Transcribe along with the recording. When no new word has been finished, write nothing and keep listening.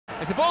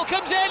As the ball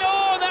comes in,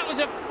 oh, that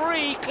was a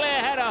free, clear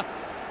header.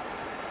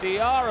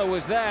 Diarra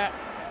was there,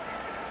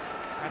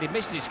 and he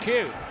missed his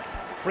cue.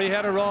 Free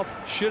header, Rob.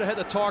 Should have hit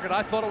the target.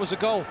 I thought it was a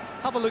goal.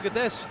 Have a look at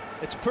this.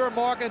 It's poor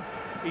marking.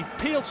 He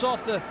peels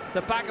off the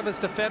back of his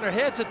defender,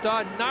 heads it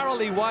down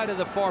narrowly wide of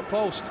the far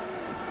post.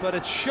 But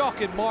it's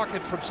shocking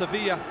marking from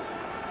Sevilla.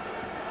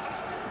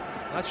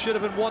 That should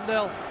have been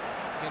 1-0.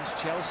 Against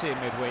Chelsea in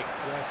midweek.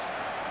 Yes.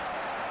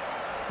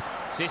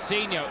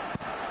 Cicinho.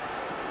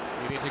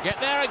 Needed to get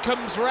there, and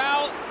comes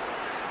Raul.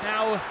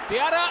 Now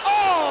Diarra.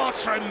 Oh,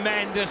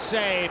 tremendous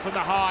save from the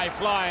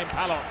high-flying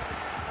Palop.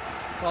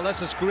 Well,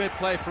 this is great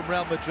play from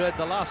Real Madrid.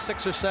 The last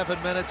 6 or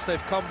 7 minutes,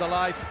 they've come to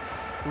life.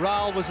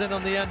 Raul was in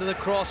on the end of the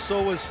cross,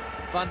 so was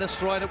Van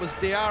Nistelrooy, and it was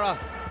Diarra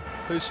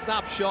whose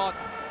snapshot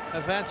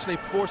eventually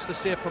forced the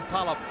save from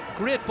Palop.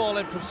 Great ball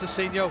in from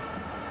Cicinho.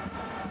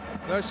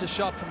 There's the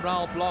shot from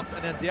Raul, blocked,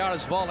 and then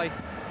Diarra's volley.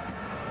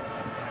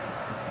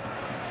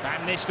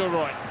 Van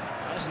Nistelrooy.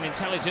 That's an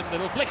intelligent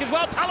little flick as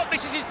well. Palop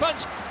misses his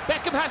punch.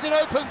 Beckham has an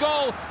open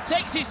goal.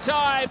 Takes his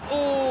time.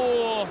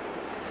 Oh,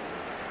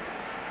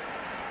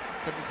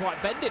 couldn't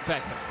quite bend it,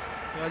 Beckham.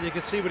 Well, you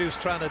can see what he was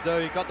trying to do.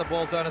 He got the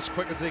ball down as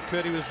quick as he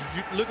could. He was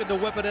looking to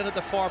whip it in at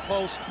the far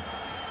post.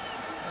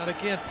 And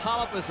again,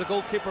 Palop is the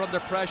goalkeeper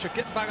under pressure,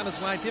 getting back on his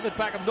line. David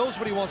Beckham knows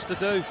what he wants to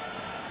do,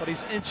 but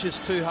he's inches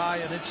too high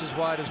and inches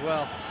wide as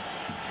well.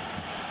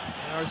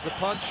 There's the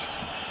punch.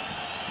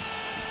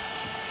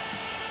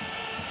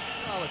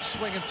 Well, it's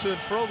swinging to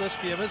and fro this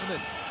game, isn't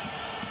it?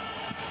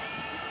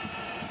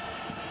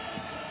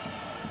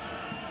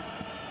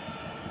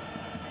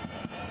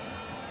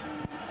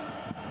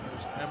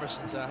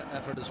 Emerson's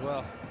effort as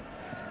well.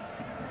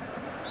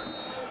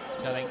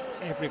 Telling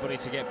everybody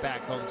to get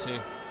back onto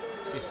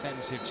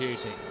defensive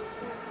duty.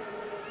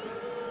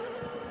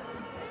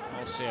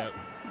 Alcio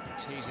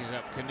teases it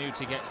up.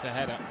 Canuti gets the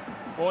header.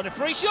 Oh, and a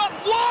free shot.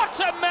 What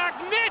a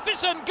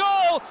magnificent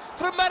goal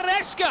from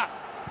Maresca!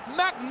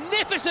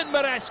 Magnificent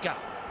Maresca!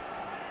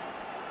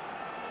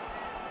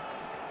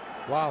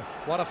 Wow,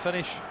 what a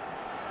finish.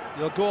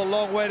 You'll go a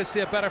long way to see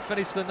a better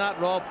finish than that,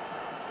 Rob.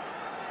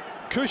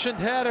 Cushioned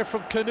header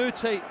from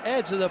Canuti,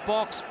 edge of the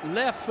box,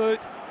 left foot.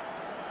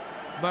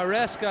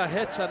 Maresca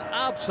hits an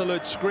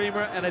absolute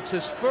screamer, and it's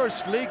his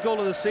first league goal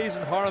of the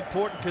season. How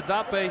important could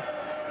that be?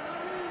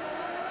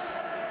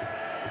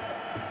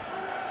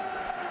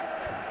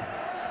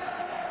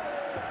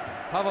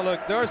 Have a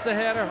look, there's the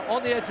header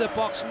on the edge of the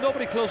box,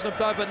 nobody closing him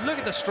down, but look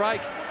at the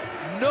strike.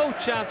 No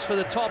chance for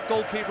the top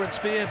goalkeeper in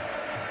Spain,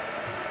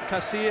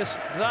 Casillas.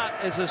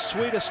 That is as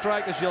sweet a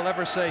strike as you'll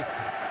ever see.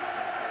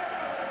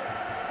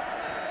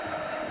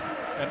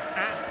 An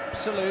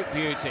absolute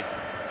beauty.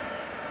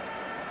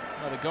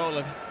 Well, the goal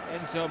of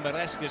Enzo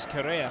Maresca's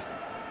career.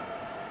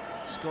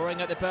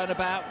 Scoring at the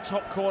Bernabeu,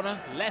 top corner,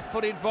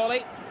 left-footed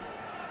volley.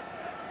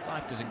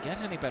 Life doesn't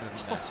get any better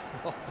than that.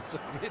 Oh, it's a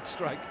great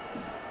strike.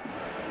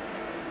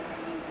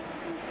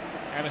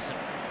 Emerson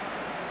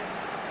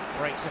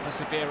breaks up a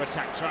severe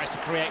attack, tries to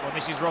create one.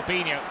 This is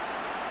Robinho.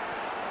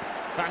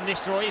 Van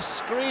Nistelrooy is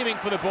screaming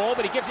for the ball,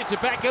 but he gives it to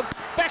Beckham.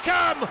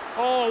 Beckham!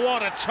 Oh,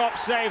 what a top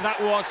save that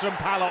was from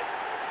Palop.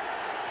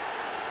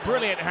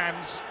 Brilliant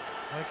hands.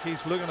 I think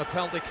he's looking a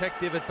penalty kick,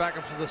 David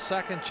Beckham, for the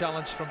second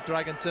challenge from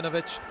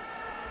Dragantinovic.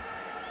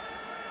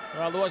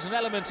 Well, there was an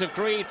element of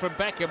greed from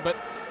Beckham, but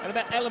an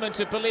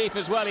element of belief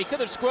as well. He could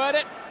have squared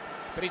it,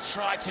 but he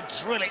tried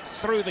to drill it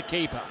through the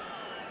keeper.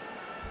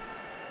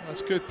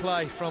 That's good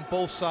play from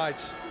both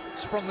sides.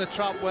 Sprung the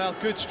trap well,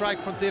 good strike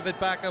from David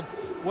Beckham.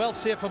 Well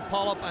saved from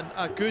Palop, and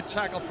a good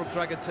tackle from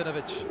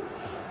Dragantinovic.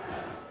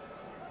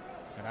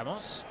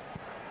 Ramos.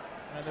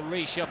 And the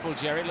reshuffle,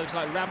 Jerry. It looks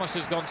like Ramos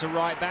has gone to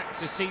right back.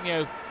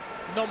 Cicinho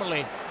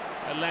nominally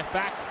at left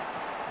back.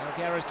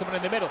 Nogueira's coming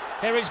in the middle.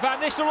 Here is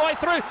Van Nistelrooy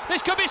through.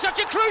 This could be such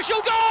a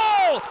crucial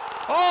goal!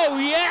 Oh,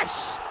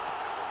 yes!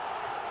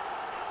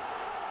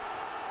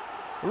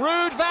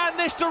 Ruud van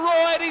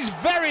Nistelrooy at his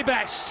very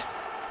best.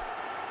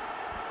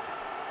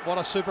 What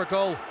a super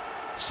goal.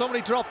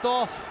 Somebody dropped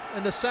off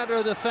in the centre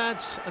of the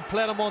defence and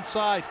played him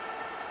onside.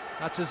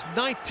 That's his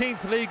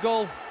 19th league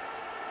goal.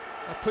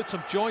 That puts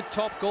him joint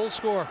top goal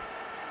scorer,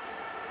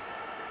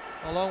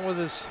 along with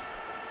his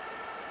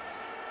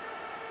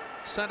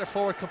centre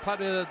forward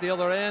compatriot at the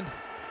other end.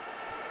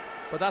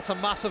 But that's a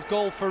massive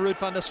goal for Ruud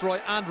van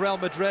Nistelrooy and Real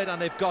Madrid,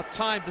 and they've got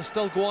time to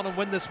still go on and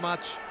win this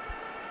match.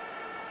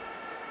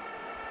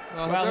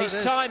 Well, his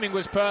timing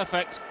was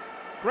perfect.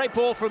 Great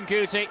ball from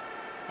Guti,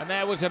 and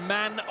there was a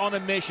man on a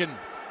mission.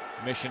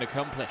 Mission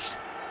accomplished.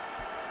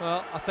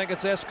 Well, I think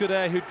it's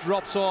Escudé who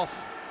drops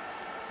off.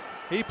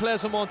 He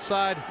plays him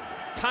onside.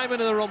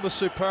 Timing of the run was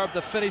superb.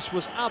 The finish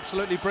was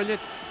absolutely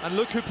brilliant. And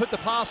look who put the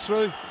pass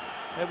through.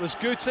 It was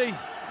Guti,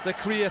 the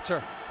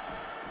creator.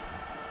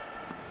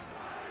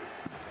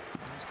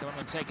 He's gone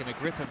and taken a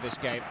grip of this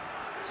game.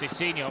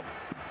 Cicinho.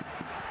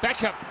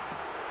 Beckham.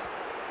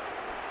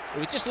 It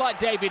was just like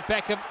David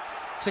Beckham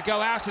to go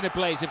out in a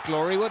blaze of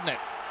glory, wouldn't it?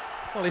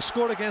 Well, he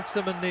scored against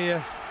them in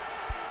the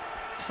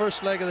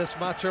first leg of this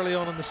match early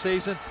on in the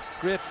season.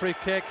 Great free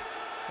kick.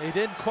 He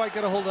didn't quite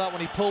get a hold of that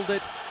when he pulled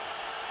it.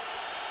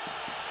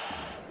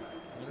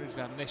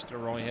 Van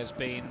Nistelrooy has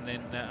been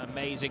in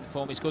amazing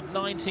form. He's scored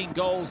 19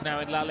 goals now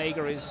in La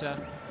Liga. He's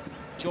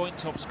joint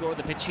top scorer,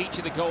 the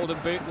Pichichi, the Golden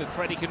Boot with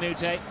Freddy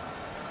Canute.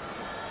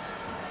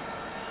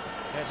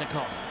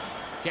 Kozakov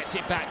gets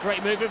it back.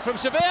 Great movement from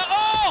Sevilla.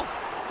 Oh!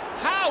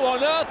 How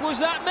on earth was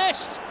that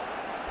missed?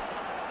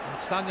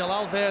 It's Daniel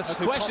Alves.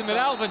 A question that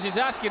Alves is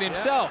asking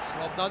himself.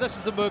 Yeah, Rob, now this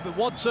is the movement.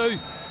 1-2,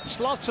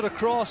 slots it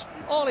across.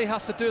 All he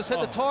has to do is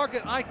hit the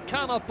target. I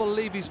cannot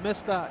believe he's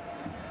missed that.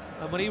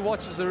 And when he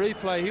watches the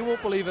replay, he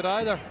won't believe it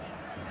either.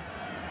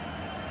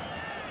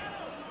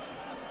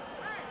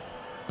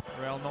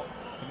 Real not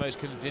the most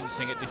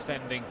convincing at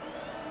defending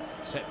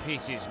set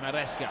pieces.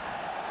 Maresca.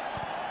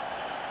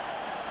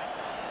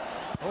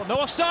 Oh, no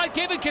offside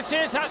given.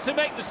 Casillas has to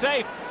make the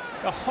save.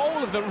 The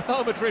whole of the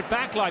Real Madrid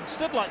backline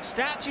stood like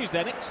statues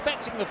then,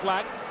 expecting the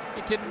flag.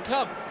 It didn't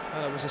come.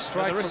 And it was a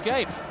strike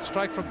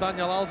from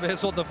Daniel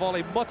Alves on the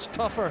volley. Much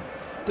tougher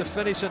to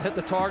finish and hit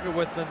the target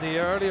with than the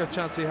earlier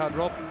chance he had,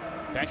 Rob.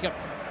 Beckham.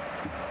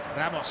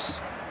 Ramos.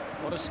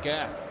 What a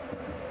scare.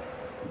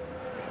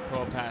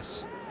 Poor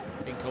pass.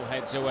 Inkle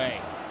heads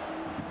away.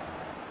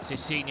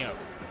 Cicinho.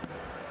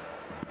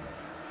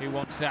 Who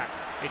wants that?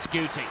 It's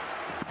Guti.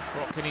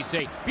 What can he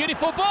see?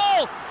 Beautiful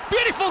ball!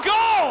 Beautiful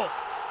goal!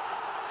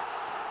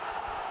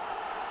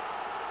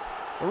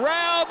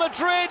 Real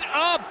Madrid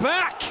are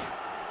back!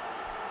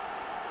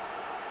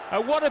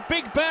 And what a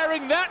big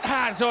bearing that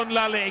has on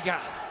La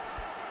Liga.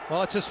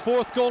 Well, it's his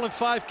 4th goal in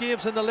 5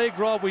 games in the league,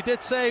 Rob. We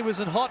did say he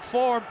was in hot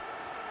form,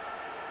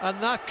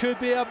 and that could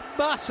be a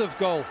massive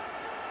goal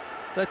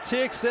that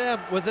takes them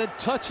within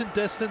touching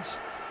distance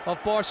of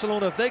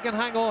Barcelona if they can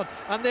hang on,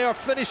 and they are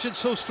finishing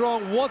so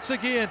strong once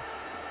again.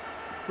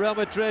 Real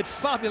Madrid,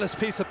 fabulous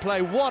piece of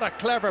play. What a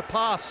clever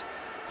pass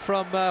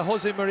from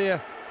Jose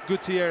Maria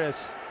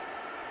Gutierrez.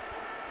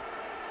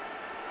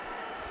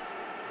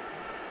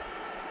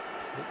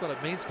 Look what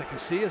it means to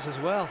Casillas as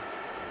well.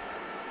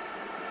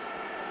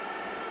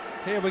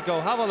 Here we go,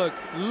 have a look.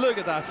 Look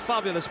at that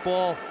fabulous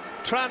ball.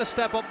 Trying to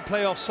step up and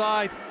play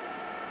offside.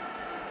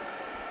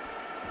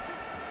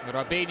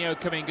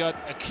 Robinho coming good.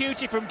 A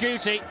cutie from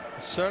Guti. It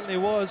certainly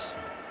was.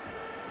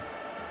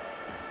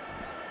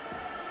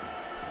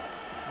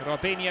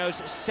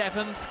 Robinho's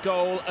 7th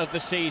goal of the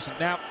season.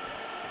 Now,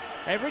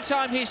 every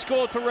time he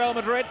scored for Real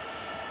Madrid,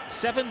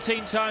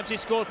 17 times he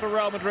scored for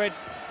Real Madrid,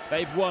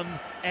 they've won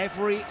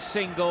every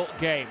single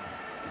game.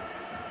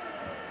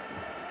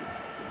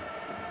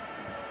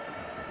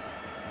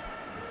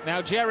 Now,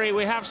 Jerry,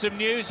 we have some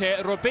news here.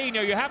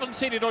 Robinho, you haven't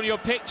seen it on your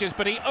pictures,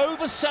 but he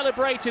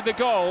over-celebrated the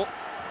goal,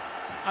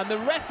 and the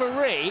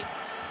referee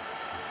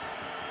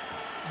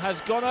has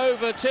gone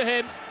over to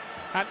him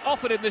and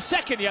offered him the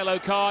 2nd yellow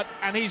card,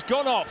 and he's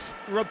gone off.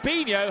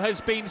 Robinho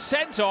has been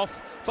sent off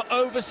for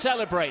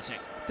over-celebrating.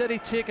 Did he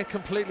take it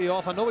completely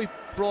off? I know he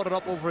brought it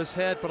up over his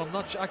head, but I'm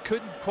not sure. I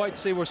couldn't quite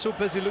see. We're so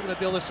busy looking at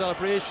the other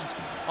celebrations.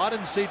 I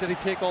didn't see did he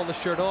take all the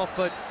shirt off,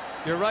 but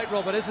you're right,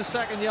 Rob. It is a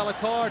 2nd yellow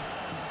card,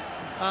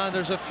 and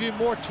there's a few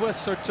more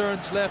twists or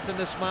turns left in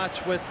this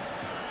match with...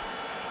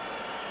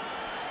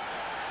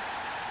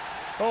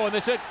 Oh, and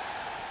there's a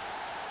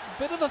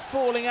bit of a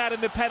falling out in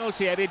the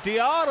penalty area.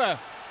 Diarra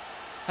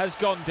has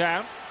gone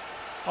down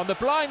on the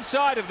blind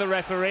side of the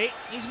referee.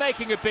 He's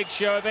making a big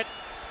show of it.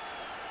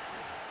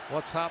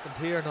 What's happened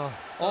here now?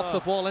 Off the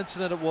ball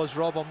incident it was,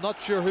 Rob. I'm not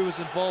sure who was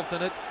involved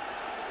in it.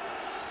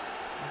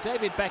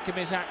 David Beckham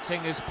is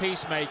acting as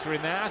peacemaker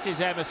in there, as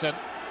is Emerson.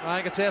 I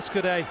think it's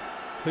Escudé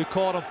who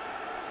caught him.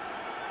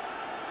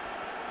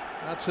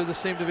 That's who they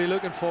seem to be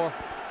looking for.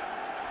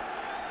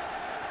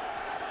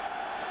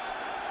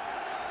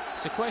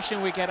 It's a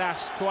question we get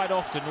asked quite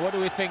often. What do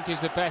we think is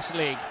the best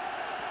league?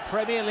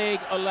 Premier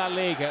League or La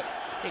Liga?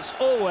 It's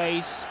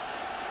always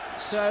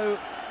so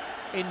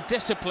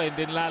indisciplined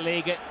in La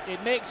Liga.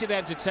 It makes it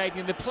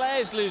entertaining. The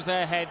players lose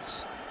their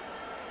heads.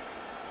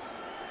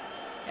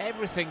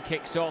 Everything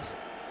kicks off,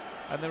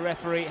 and the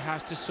referee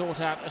has to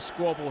sort out a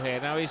squabble here.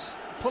 Now he's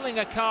pulling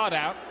a card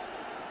out.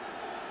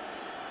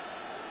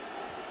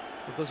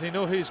 Well, does he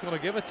know who he's going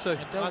to give it to?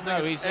 I don't know.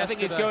 I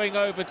think he's going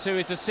over to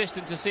his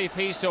assistant to see if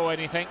he saw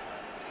anything.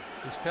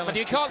 But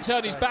you can't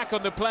turn his back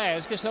on the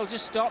players because they'll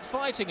just start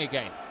fighting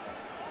again.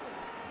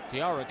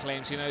 Diarra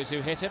claims he knows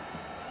who hit him.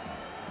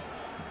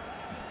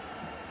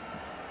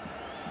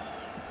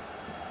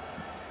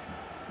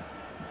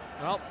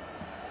 Well,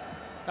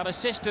 that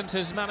assistant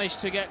has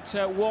managed to get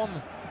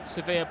one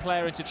Sevilla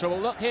player into trouble.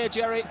 Look here,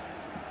 Jerry.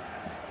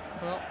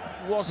 Well,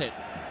 was it?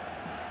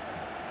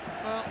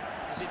 Well,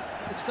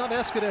 it's not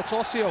Escudé, it's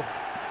Ossio.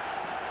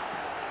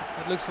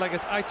 It looks like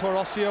it's Aitor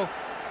Ossio,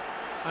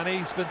 and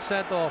he's been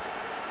sent off.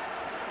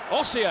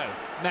 Ossio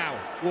now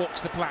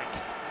walks the plank.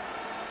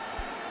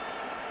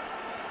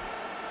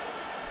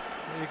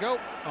 There you go.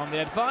 On the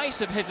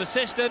advice of his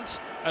assistant,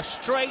 a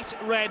straight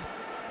red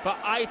for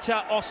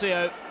Aitor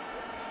Ossio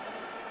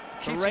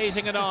for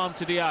raising an arm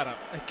to Diarra.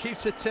 It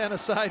keeps it 10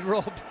 aside,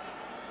 Rob.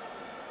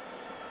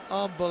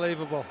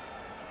 Unbelievable.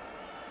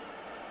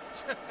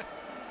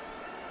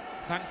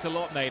 Thanks a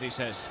lot, mate, he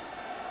says.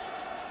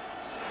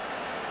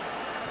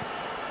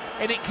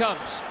 In it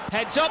comes.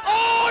 Heads up.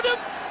 Oh, and a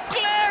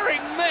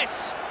glaring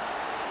miss.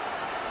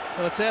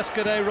 Well, it's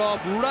Escudé, Rob,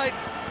 right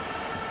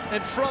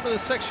in front of the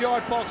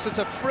 6-yard box. It's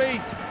a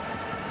free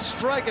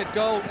strike at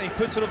goal, and he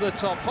puts it over the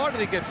top. How did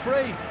he get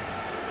free?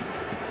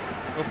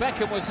 Well,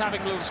 Beckham was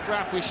having a little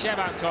scrap with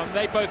Chevanton.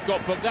 They both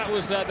got booked. That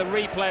was the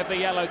replay of the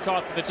yellow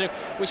card for the two,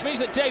 which means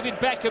that David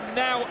Beckham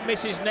now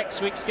misses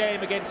next week's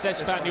game against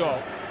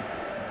Espanyol.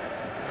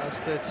 As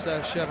did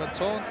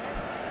Chevanton.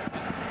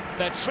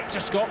 Their trip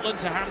to Scotland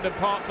to Hampden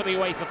Park for the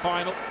UEFA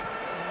final.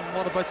 And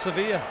what about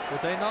Sevilla?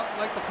 Would they not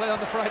like to play on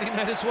the Friday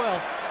night as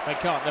well? They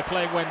can't. They're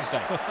playing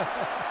Wednesday.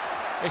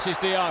 This is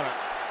Diarra.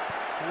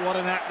 What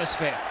an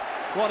atmosphere.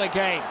 What a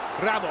game.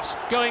 Ramos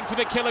going for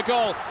the killer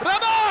goal.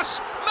 Ramos!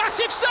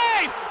 Massive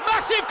save!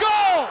 Massive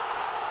goal!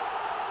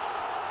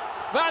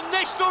 Van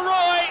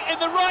Nistelrooy in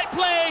the right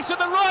place at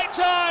the right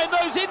time.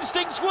 Those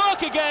instincts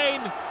work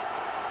again.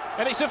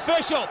 And it's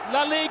official.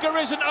 La Liga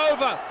isn't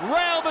over.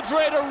 Real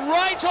Madrid are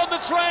right on the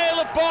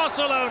trail of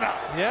Barcelona.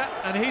 Yeah,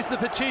 and he's the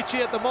Pichichi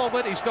at the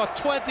moment. He's got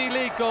 20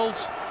 league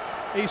goals.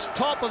 He's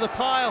top of the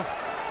pile.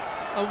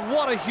 And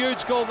what a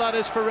huge goal that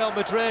is for Real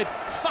Madrid.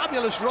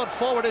 Fabulous run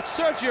forward. It's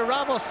Sergio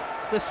Ramos,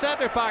 the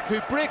centre-back,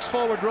 who breaks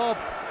forward, Rob.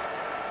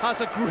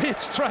 Has a great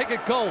strike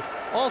at goal.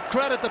 All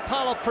credit to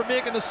Palop for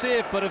making the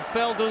save, but it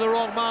fell to the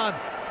wrong man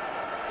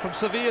from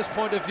Sevilla's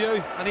point of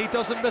view, and he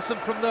doesn't miss him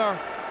from there.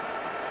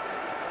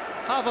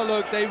 Have a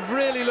look. They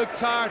really look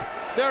tired.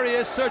 There he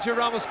is, Sergio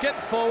Ramos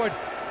getting forward.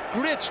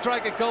 Great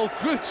strike at goal.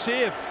 Good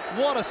save.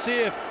 What a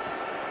save.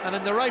 And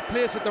in the right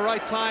place at the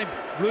right time,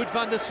 Ruud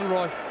van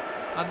Nistelrooy.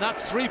 And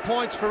that's 3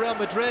 points for Real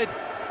Madrid.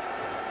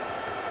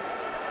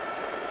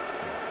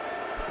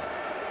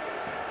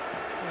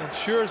 And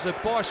ensures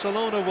that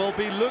Barcelona will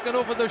be looking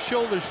over their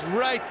shoulders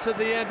right to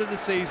the end of the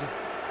season.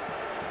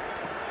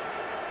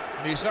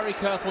 And he's very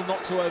careful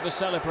not to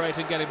over-celebrate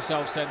and get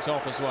himself sent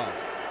off as well.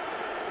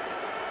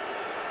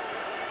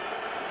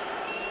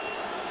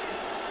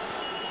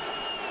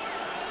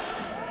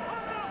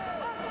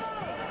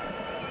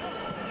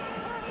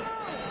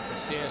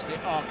 Casillas, the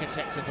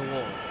architect of the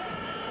wall.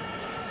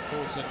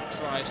 Paulson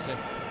tries to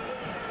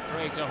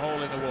create a hole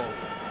in the wall.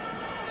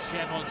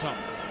 Chevanton.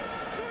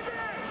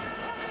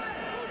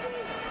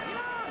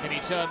 Can he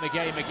turn the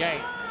game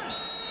again?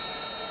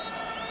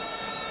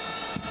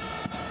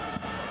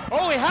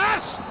 Oh, he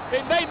has!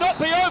 It may not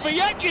be over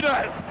yet, you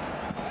know!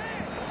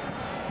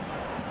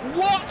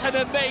 What an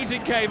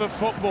amazing game of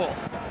football.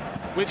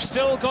 We've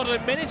still got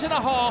a minute and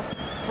a half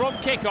from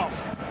kickoff.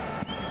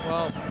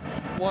 Well,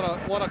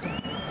 what a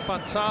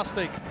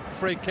fantastic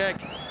free kick.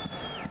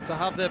 To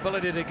have the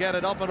ability to get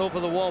it up and over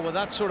the wall with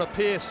that sort of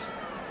pace.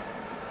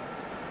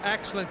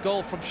 Excellent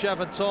goal from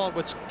Chevanton,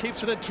 which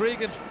keeps it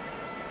intriguing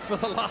for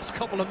the last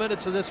couple of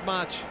minutes of this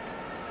match.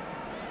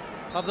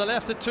 Have they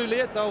left it too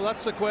late, though?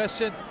 That's the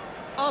question.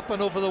 Up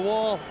and over the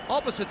wall,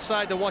 opposite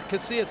side to what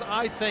Casillas,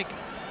 I think,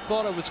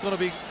 thought it was going to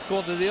be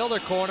going to the other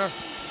corner.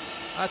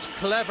 That's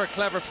clever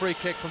free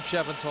kick from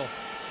Chevanton.